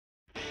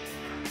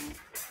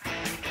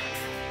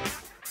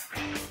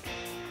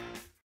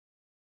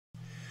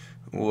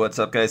What's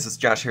up, guys? It's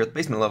Josh here with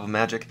Basement Level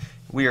Magic.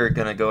 We are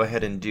going to go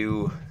ahead and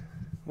do,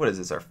 what is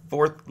this, our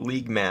 4th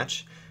league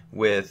match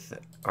with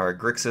our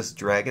Grixis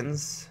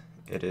Dragons.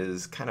 It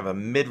is kind of a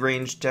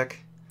mid-range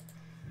deck.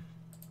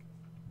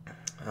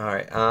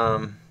 Alright,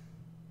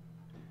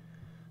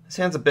 this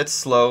hand's a bit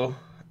slow.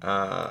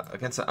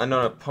 Against an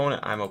unknown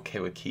opponent, I'm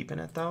okay with keeping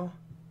it, though.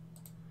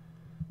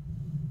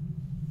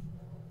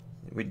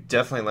 We'd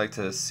definitely like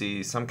to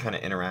see some kind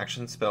of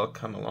interaction spell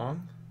come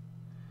along.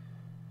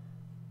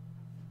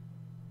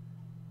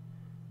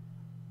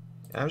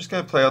 I'm just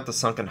going to play out the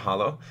Sunken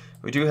Hollow.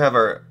 We do have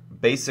our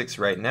basics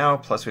right now,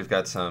 plus we've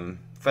got some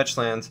fetch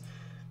lands.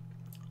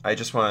 I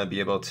just want to be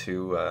able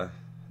to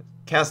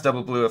cast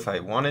double blue if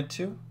I wanted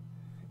to.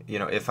 You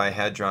know, if I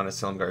had drawn a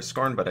Silumgar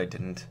Scorn, but I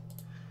didn't.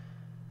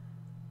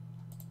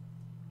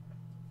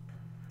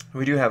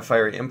 We do have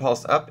Fiery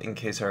Impulse up in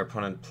case our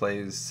opponent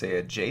plays, say,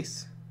 a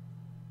Jace.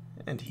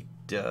 And he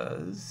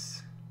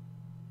does.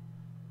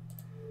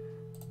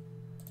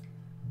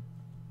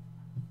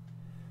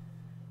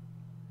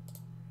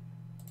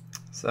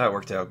 So that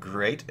worked out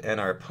great, and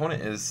our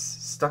opponent is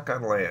stuck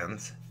on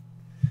lands.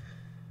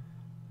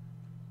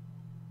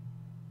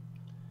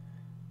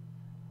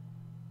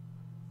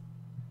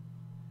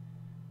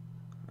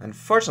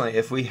 Unfortunately,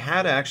 if we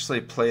had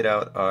actually played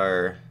out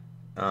our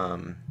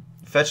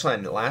fetch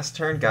land last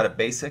turn, got a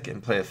basic,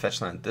 and play a fetch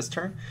land this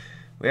turn,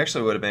 we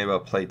actually would have been able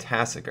to play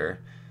Tasigur.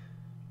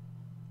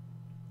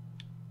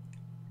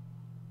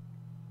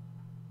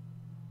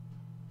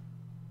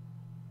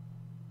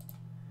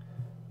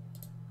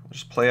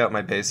 Just play out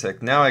my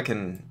basic. Now I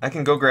can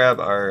go grab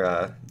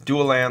our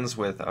dual lands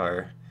with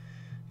our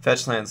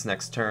fetch lands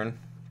next turn.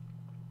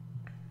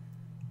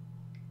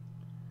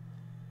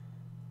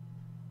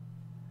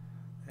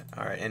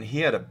 Alright, and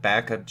he had a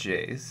backup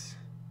Jace.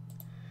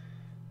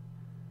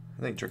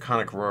 I think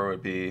Draconic Roar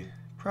would be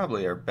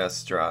probably our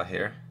best draw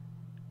here.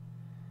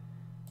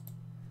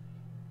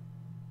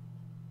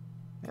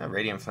 Yeah,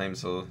 Radiant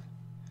Flames will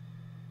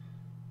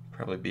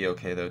probably be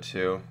okay though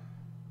too.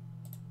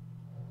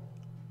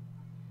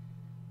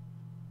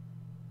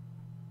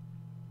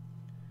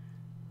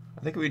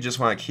 I think we just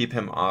want to keep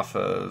him off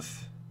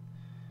of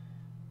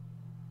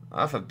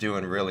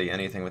doing really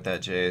anything with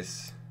that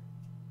Jace.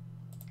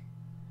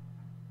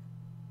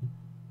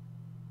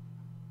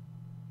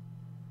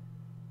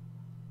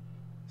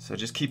 So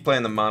just keep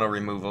playing the mono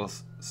removal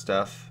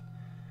stuff.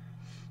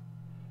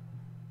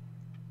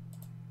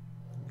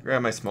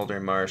 Grab my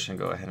Smoldering Marsh and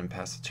go ahead and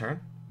pass the turn.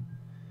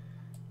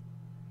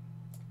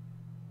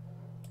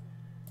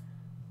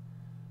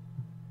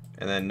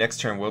 And then next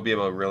turn we'll be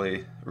able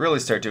to really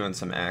start doing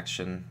some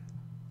action.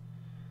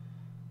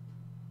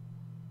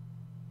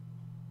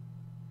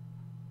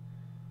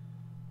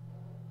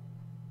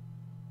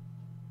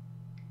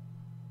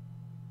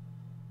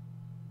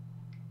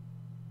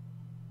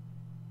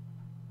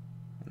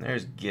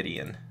 There's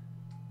Gideon.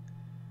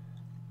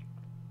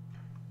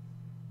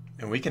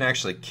 And we can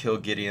actually kill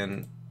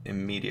Gideon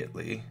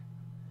immediately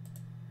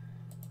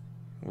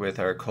with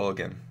our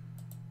Kolaghan.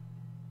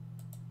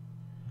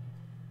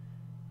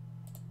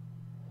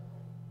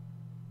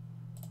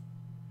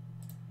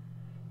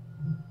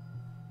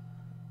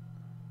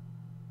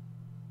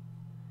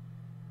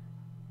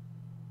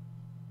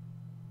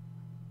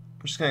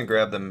 I'm just going to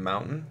grab the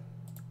mountain.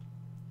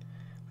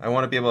 I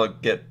want to be able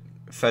to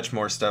fetch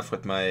more stuff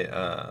with my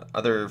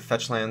other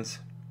fetch lands.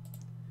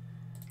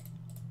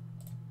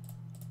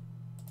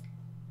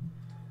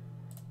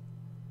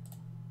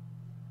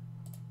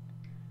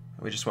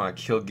 We just want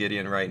to kill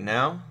Gideon right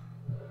now.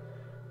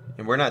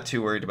 And we're not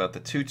too worried about the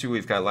 2/2.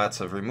 We've got lots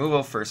of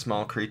removal for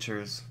small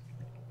creatures.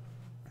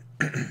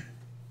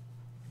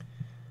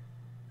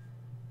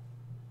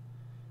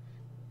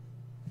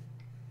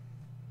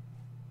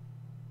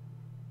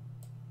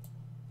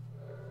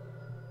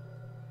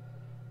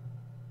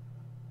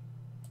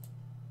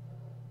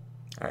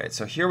 Alright,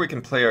 so here we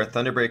can play our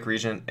Thunderbreak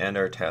Regent and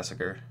our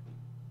Tasigur.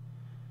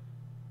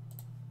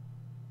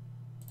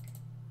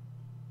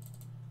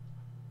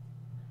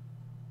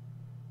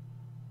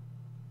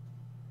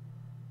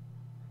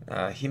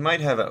 He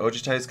might have an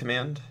Ojutize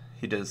command.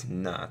 He does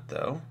not,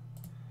 though.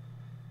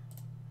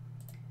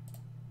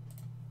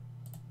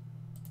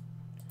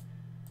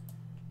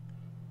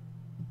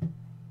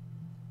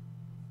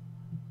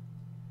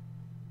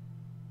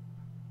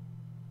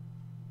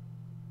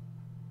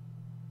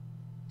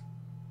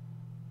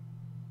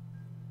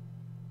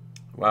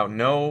 Wow,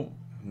 no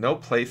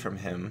play from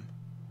him.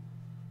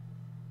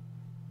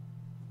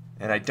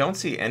 And I don't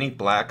see any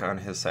black on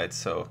his side,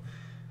 so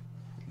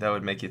that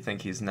would make you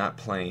think he's not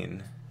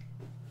playing.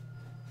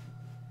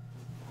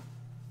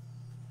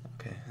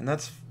 Okay, and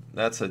that's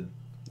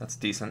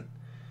decent.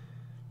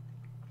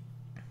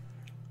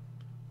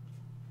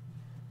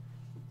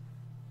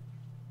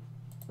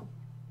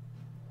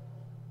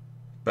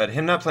 But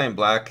him not playing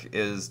black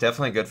is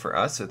definitely good for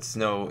us. It's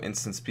no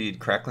instant speed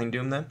Crackling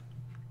Doom then.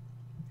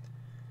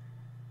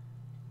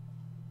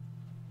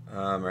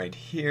 Right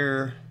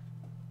here,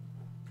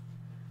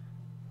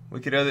 we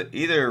could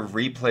either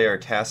replay our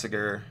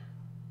Tasigur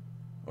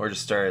or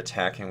just start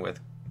attacking with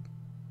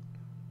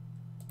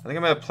I think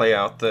I'm going to play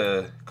out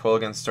the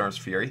Kolaghan Storm's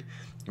Fury.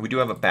 We do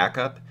have a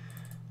backup,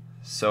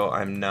 so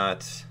I'm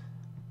not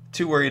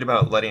too worried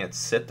about letting it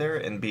sit there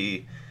and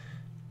be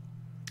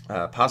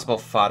possible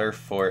fodder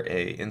for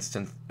a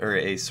instant or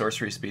a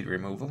sorcery speed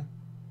removal,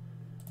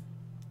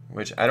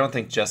 which I don't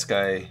think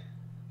Jeskai,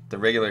 the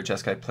regular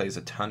Jeskai, plays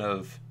a ton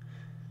of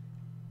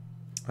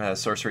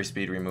sorcery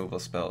speed removal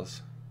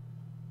spells.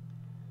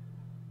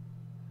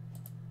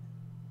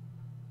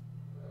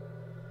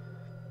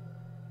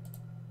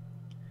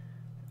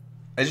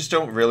 I just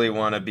don't really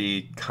want to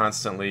be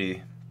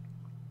constantly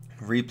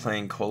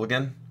replaying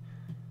Kolaghan,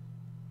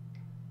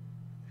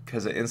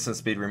 because an instant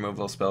speed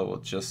removal spell will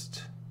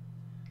just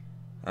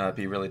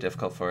be really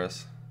difficult for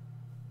us.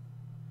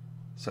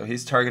 So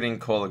he's targeting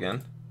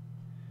Kolaghan.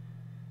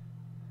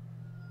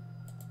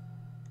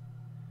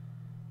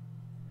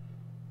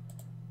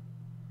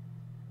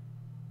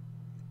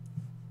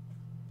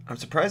 I'm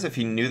surprised if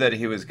he knew that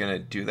he was going to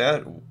do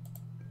that,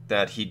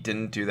 that he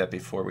didn't do that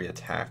before we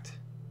attacked.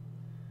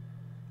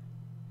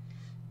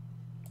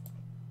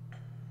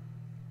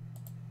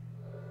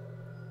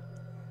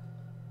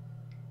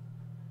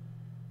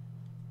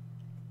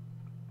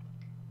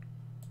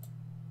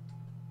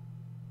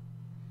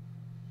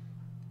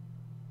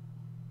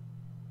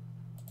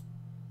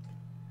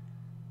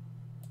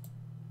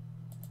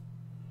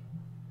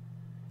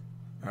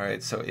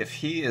 Alright, so if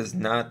he is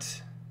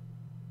not...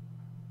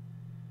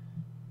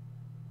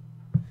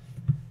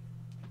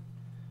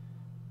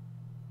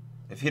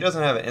 If he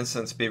doesn't have an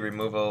instant speed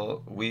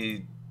removal,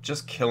 we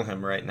just kill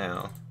him right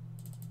now.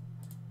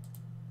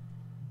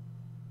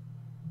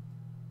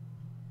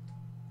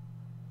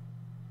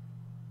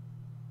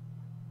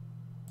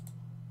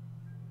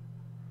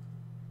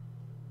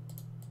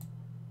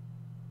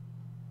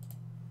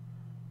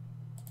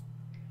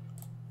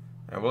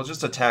 And we'll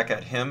just attack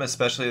at him,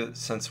 especially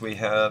since we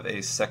have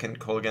a second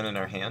Kolaghan in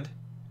our hand.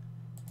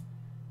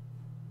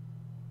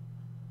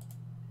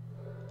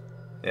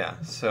 Yeah,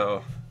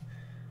 so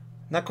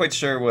not quite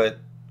sure what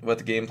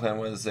the game plan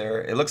was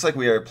there. It looks like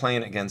we are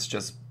playing against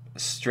just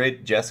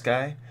straight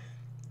Jeskai,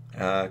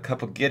 a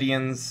couple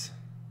Gideons,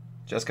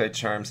 Jeskai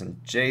Charms,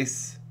 and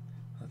Jace.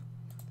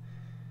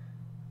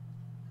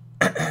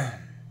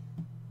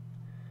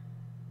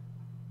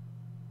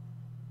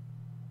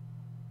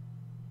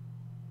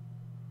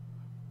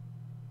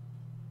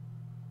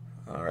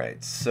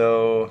 Alright,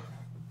 so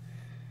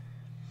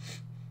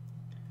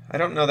I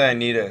don't know that I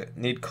need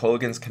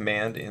Kolaghan's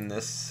Command in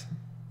this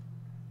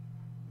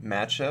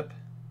matchup.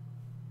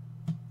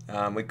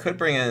 We could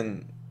bring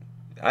in...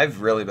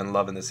 I've really been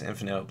loving this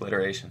Infinite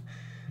Obliteration.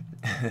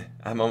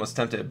 I'm almost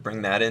tempted to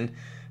bring that in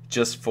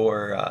just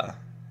for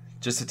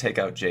just to take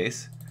out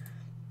Jace.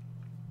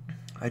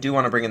 I do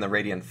want to bring in the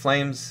Radiant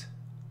Flames.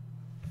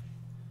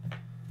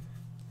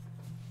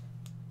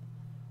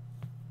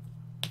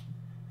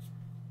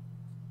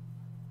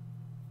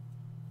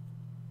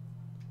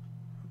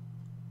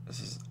 This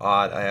is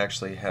odd. I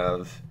actually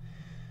have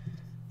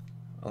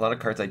a lot of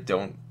cards I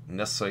don't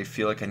necessarily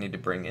feel like I need to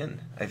bring in.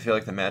 I feel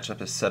like the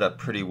matchup is set up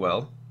pretty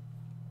well.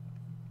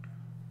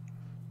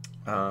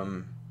 I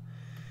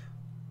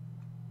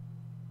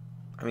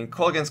mean,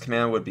 Kolaghan's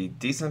Command would be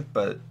decent,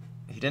 but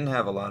he didn't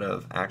have a lot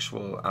of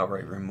actual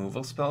outright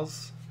removal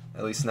spells,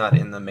 at least not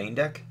in the main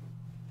deck.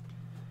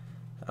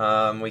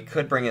 We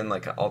could bring in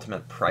like an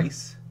Ultimate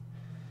Price,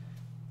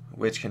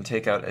 which can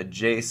take out a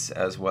Jace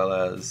as well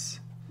as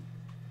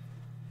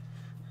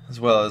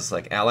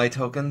like ally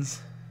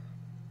tokens.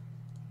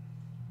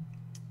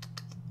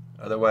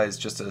 Otherwise,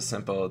 just a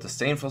simple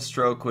Disdainful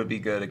Stroke would be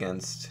good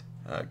against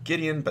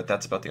Gideon, but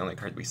that's about the only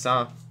card we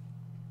saw.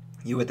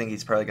 You would think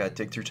he's probably got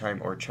Dig Through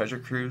Time or Treasure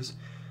Cruise,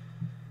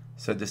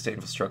 so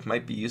Disdainful Stroke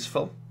might be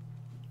useful.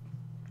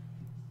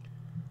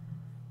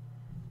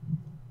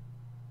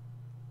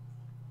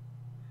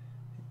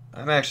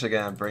 I'm actually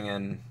going to bring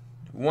in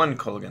one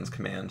Kolaghan's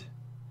Command.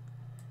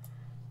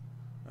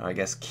 I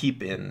guess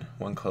keep in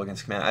one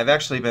Kolaghan's Command. I've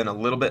actually been a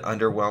little bit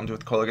underwhelmed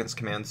with Kolaghan's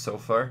Command so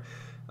far.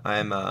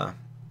 I'm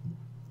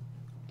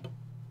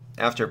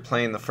after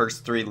playing the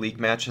first 3 league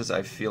matches,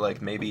 I feel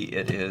like maybe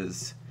it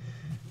is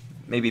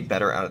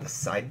better out of the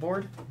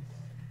sideboard,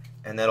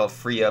 and that'll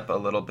free up a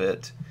little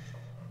bit.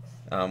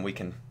 We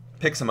can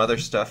pick some other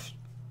stuff.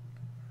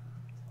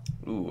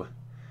 Ooh,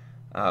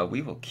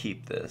 we will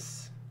keep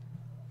this.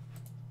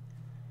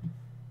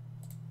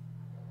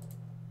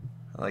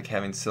 I like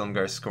having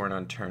Silumgar Scorn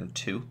on turn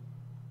 2.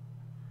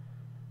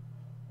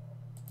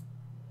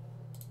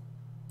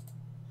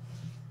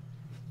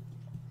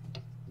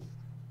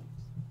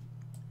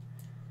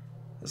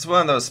 This is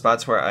one of those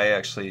spots where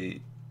I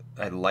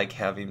like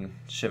having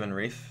Shivan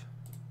Reef.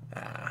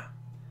 Ah,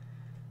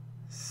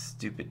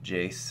 stupid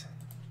Jace.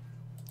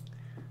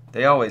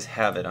 They always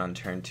have it on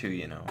turn 2,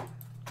 you know.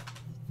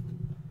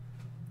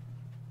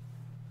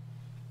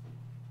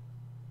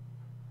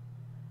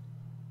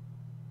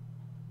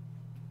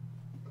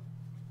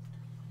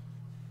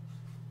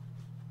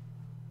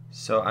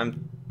 So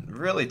I'm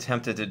really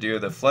tempted to do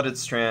the Flooded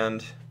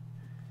Strand,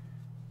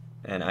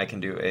 and I can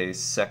do a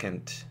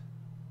second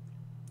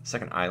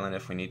island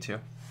if we need to.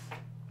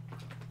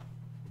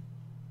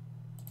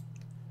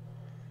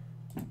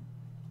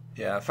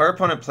 Yeah, if our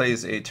opponent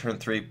plays a turn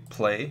 3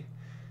 play,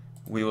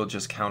 we will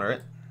just counter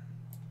it.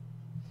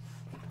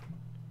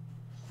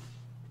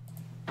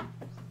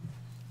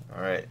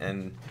 Alright,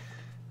 and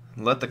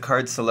let the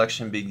card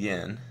selection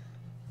begin.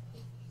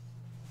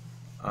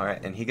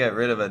 Alright, and he got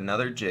rid of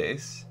another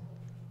Jace.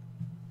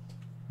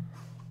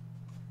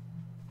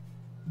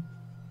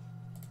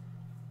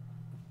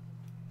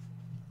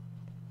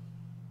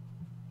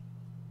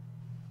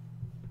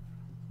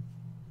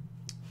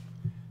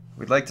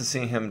 We'd like to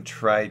see him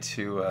try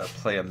to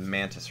play a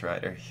Mantis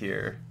Rider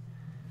here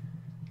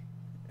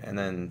and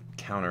then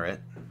counter it.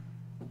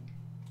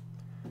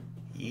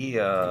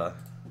 Yeah.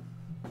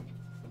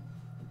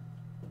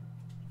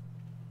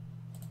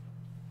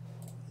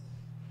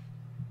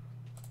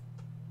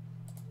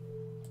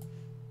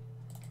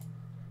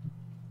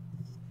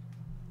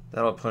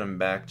 That'll put him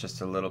back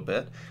just a little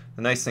bit.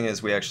 The nice thing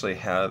is we actually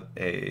have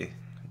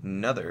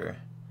another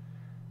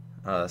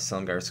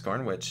Silumgar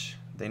Scorn, which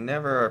they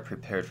never are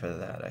prepared for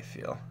that, I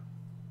feel.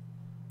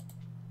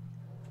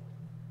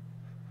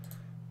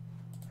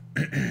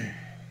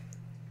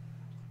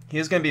 He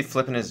is going to be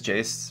flipping his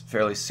Jace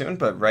fairly soon,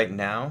 but right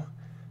now,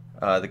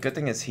 the good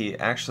thing is he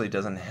actually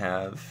doesn't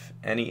have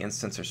any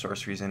instants or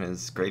sorceries in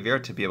his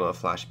graveyard to be able to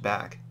flash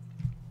back.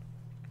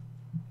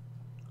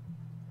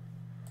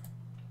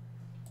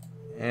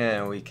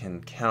 And we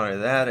can counter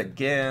that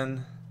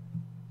again.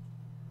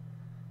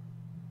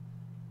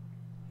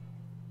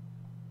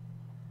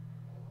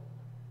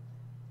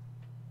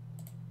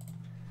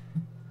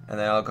 And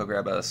then I'll go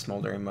grab a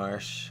Smoldering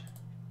Marsh.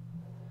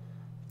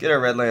 Get our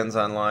red lands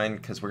online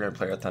because we're going to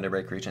play our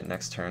Thunderbreak Regent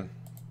next turn.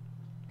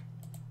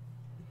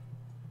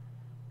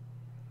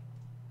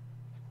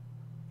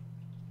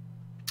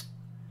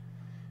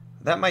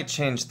 That might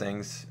change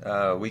things.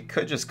 We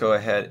could just go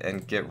ahead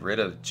and get rid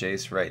of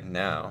Jace right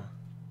now.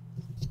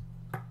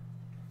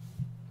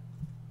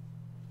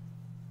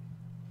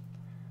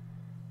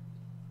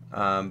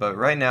 But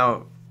right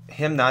now,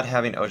 him not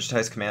having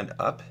Ojutai's command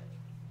up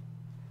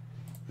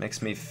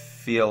makes me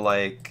feel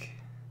like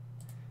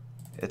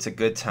it's a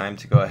good time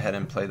to go ahead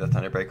and play the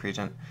Thunderbreak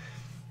Regent.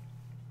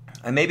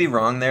 I may be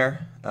wrong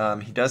there.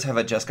 He does have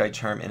a Jeskai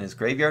Charm in his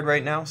graveyard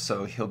right now,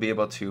 so he'll be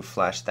able to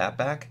flash that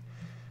back.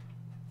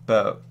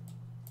 But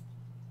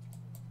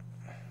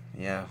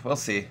yeah, we'll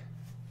see.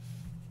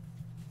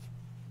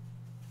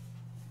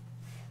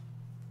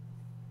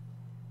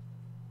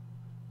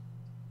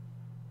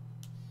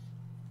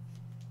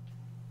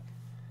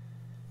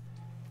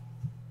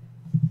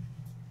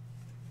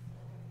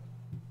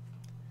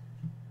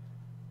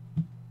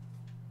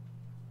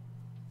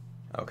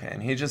 Okay,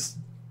 and he just...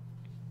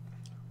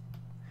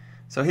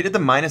 So he did the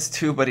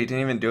 -2, but he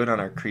didn't even do it on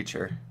our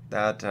creature.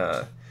 That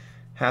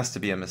has to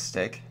be a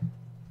mistake.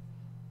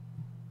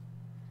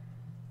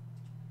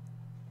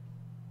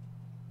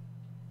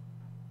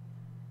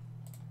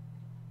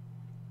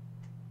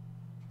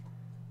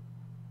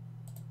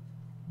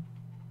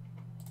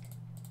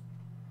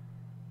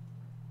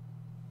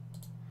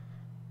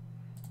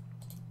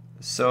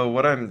 So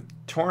what I'm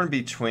torn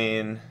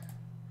between...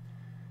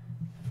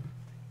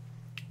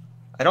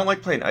 I don't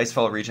like playing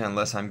Icefall Regent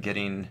unless I'm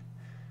getting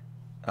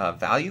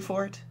value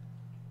for it.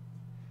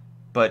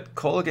 But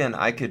Kolaghan,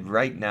 I could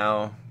right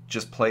now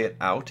just play it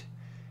out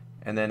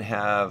and then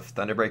have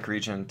Thunderbreak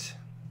Regent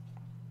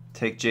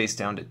take Jace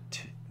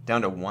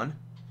down to 1.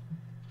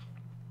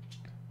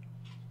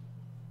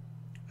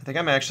 I think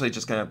I'm actually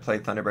just going to play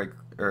Thunderbreak,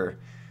 or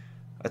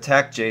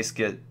attack Jace,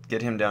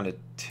 get him down to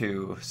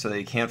 2 so that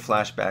he can't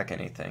flash back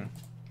anything.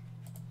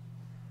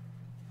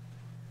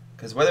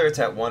 Because whether it's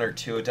at 1 or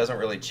 2, it doesn't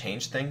really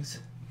change things.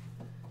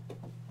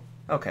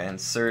 Okay,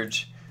 and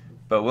Surge,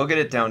 but we'll get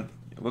it down.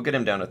 We'll get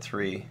him down to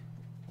 3.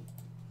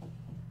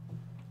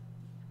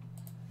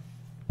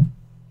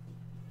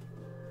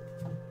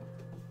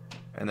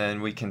 And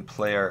then we can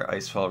play our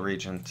Icefall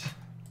Regent.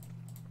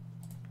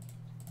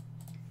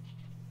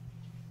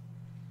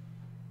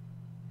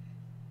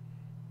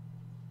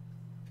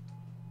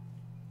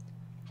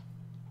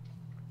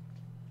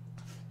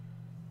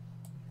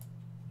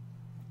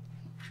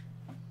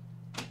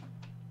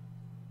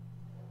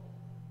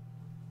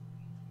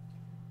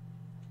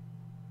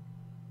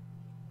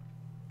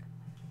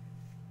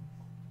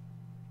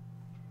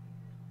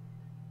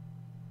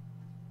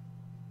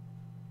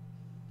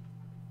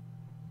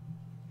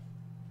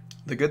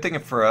 The good thing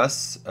for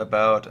us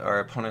about our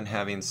opponent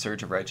having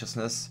Surge of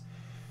Righteousness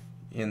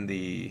in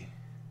the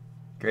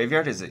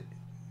graveyard is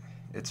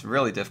it's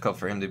really difficult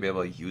for him to be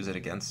able to use it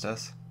against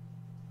us.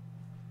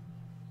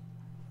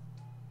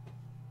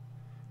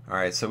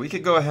 Alright, so we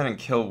could go ahead and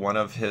kill one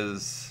of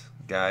his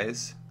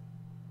guys.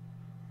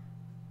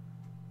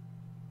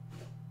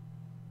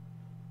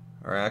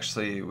 Or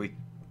actually, we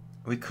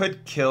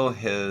could kill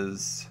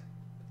his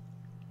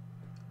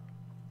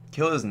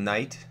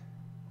knight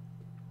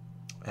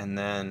and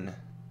then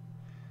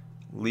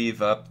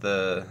leave up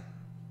the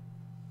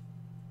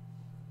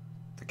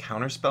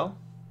counter spell.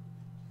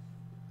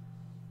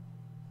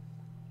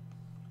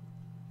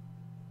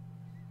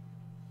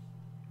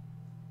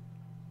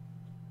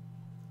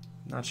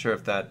 Not sure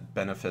if that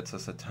benefits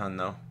us a ton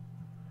though.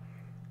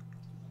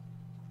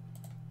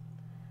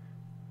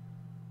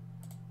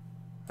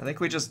 I think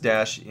we just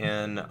dash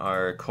in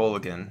our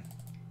Colligan.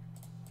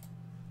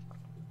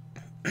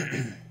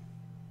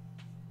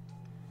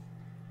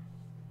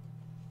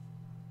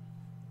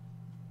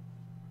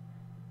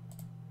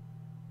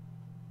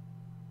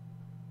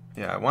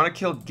 Yeah, I want to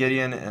kill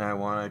Gideon and I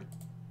want to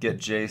get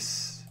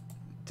Jace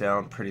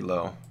down pretty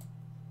low.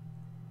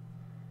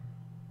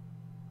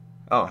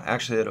 Oh,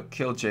 actually it'll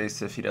kill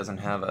Jace if he doesn't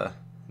have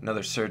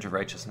another Surge of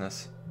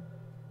Righteousness.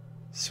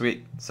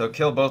 Sweet. So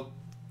kill both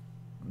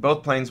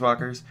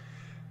Planeswalkers.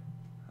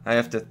 I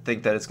have to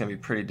think that it's going to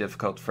be pretty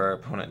difficult for our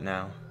opponent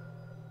now.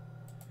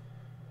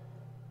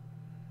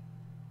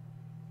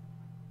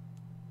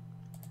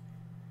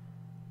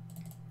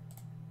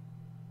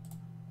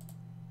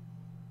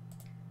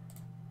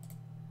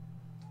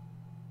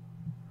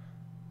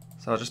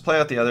 So I'll just play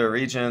out the other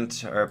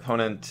Regent. Our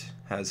opponent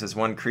has his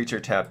one creature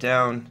tapped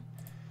down.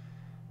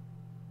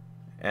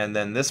 And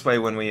then this way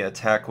when we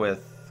attack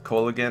with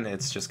Colligan,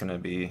 it's just going to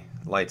be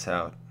lights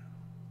out.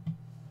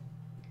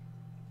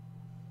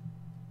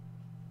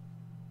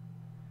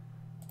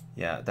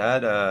 Yeah,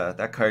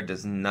 that card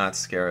does not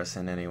scare us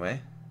in any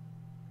way.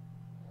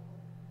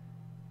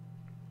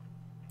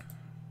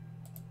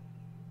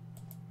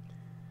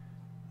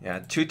 Yeah,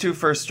 2/2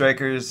 first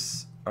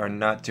strikers are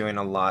not doing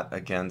a lot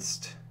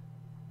against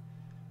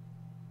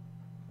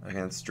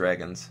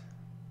dragons.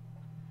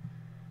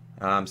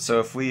 So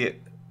if we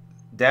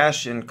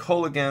dash in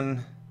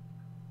Colligan,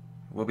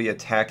 we'll be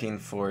attacking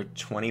for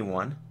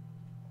 21.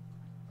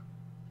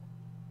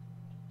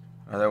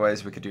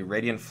 Otherwise, we could do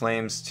Radiant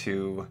Flames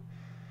to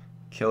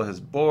kill his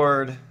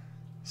board.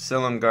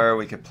 Silumgar,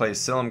 we could play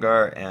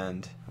Silumgar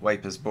and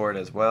wipe his board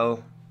as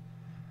well.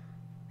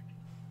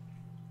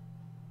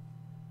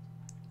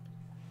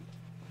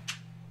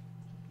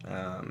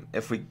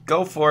 If we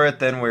go for it,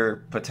 then we're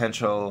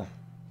potentially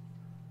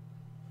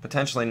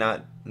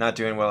not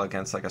doing well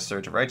against like a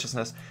Surge of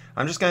Righteousness.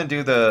 I'm just going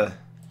to do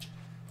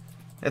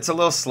it's a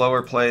little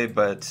slower play,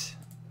 but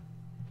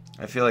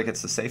I feel like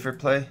it's the safer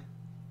play.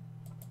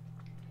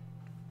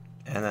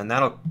 And then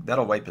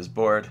that'll wipe his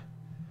board.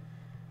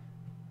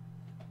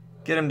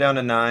 Get him down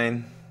to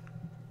 9,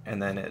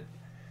 and then it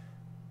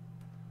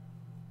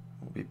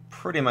will be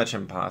pretty much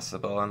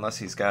impossible unless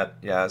he's got,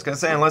 yeah, I was going to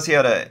say unless he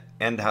had to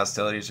end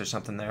hostilities or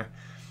something there.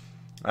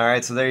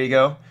 Alright, so there you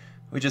go.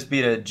 We just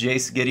beat a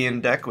Jace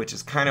Gideon deck, which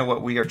is kind of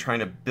what we are trying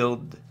to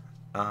build.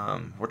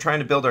 We're trying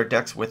to build our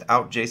decks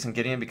without Jace and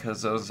Gideon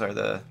because those are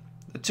the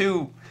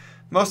two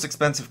most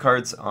expensive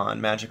cards on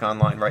Magic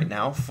Online right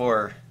now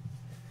for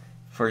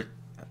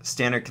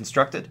standard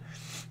constructed.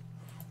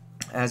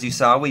 As you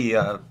saw, we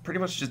pretty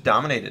much just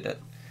dominated it.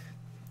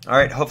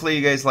 Alright, hopefully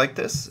you guys like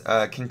this.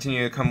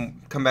 Continue to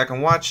come back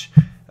and watch.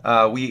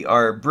 We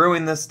are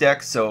brewing this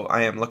deck, so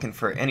I am looking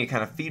for any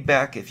kind of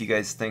feedback. If you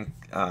guys think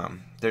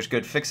there's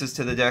good fixes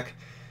to the deck,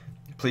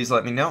 please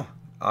let me know.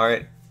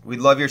 Alright, we'd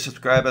love your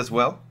subscribe as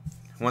well.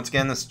 Once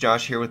again, this is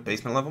Josh here with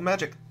Basement Level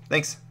Magic.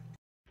 Thanks.